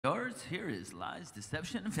Yours, here is Lies,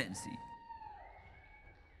 Deception, and Fantasy.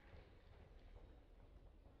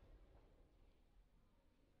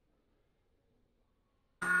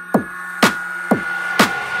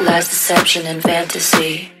 Lies, deception, and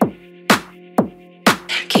fantasy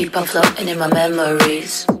keep on floating in my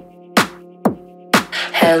memories.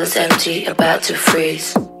 Hell is empty, about to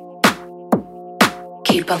freeze.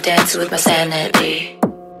 Keep on dancing with my sanity.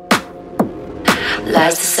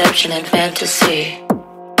 Lies, deception, and fantasy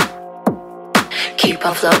keep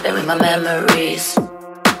on floating with my memories.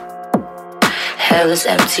 Hell is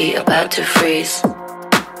empty, about to freeze.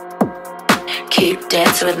 Keep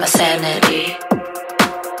dancing with my sanity.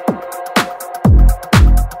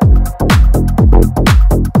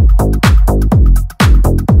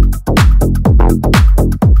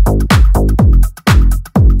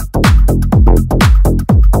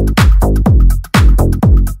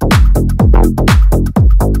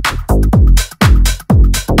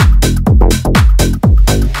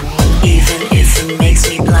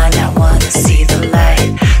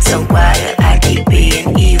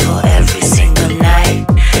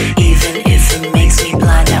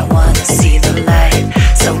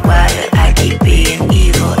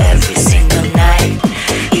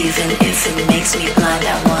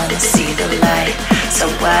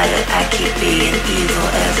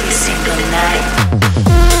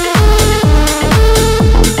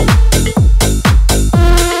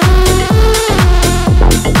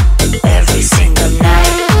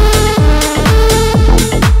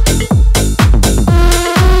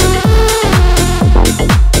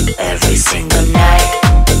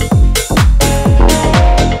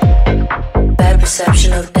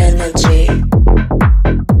 Perception of energy,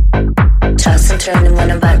 toss and turning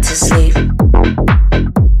when I'm about to sleep.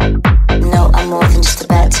 No, I'm more than just a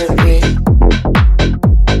battery.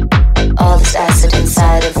 All this acid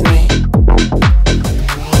inside of me.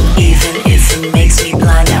 Even if it makes me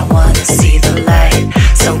blind, I wanna see the light.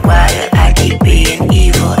 So why do I keep being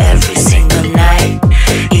evil every single night?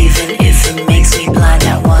 Even if it makes me blind,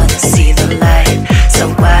 I wanna see the light. So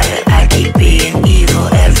why do I keep being evil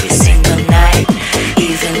every single night?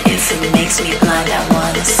 Even if it makes me blind, I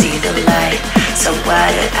wanna see the light. So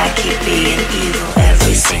why do I keep being evil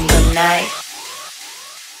every single night?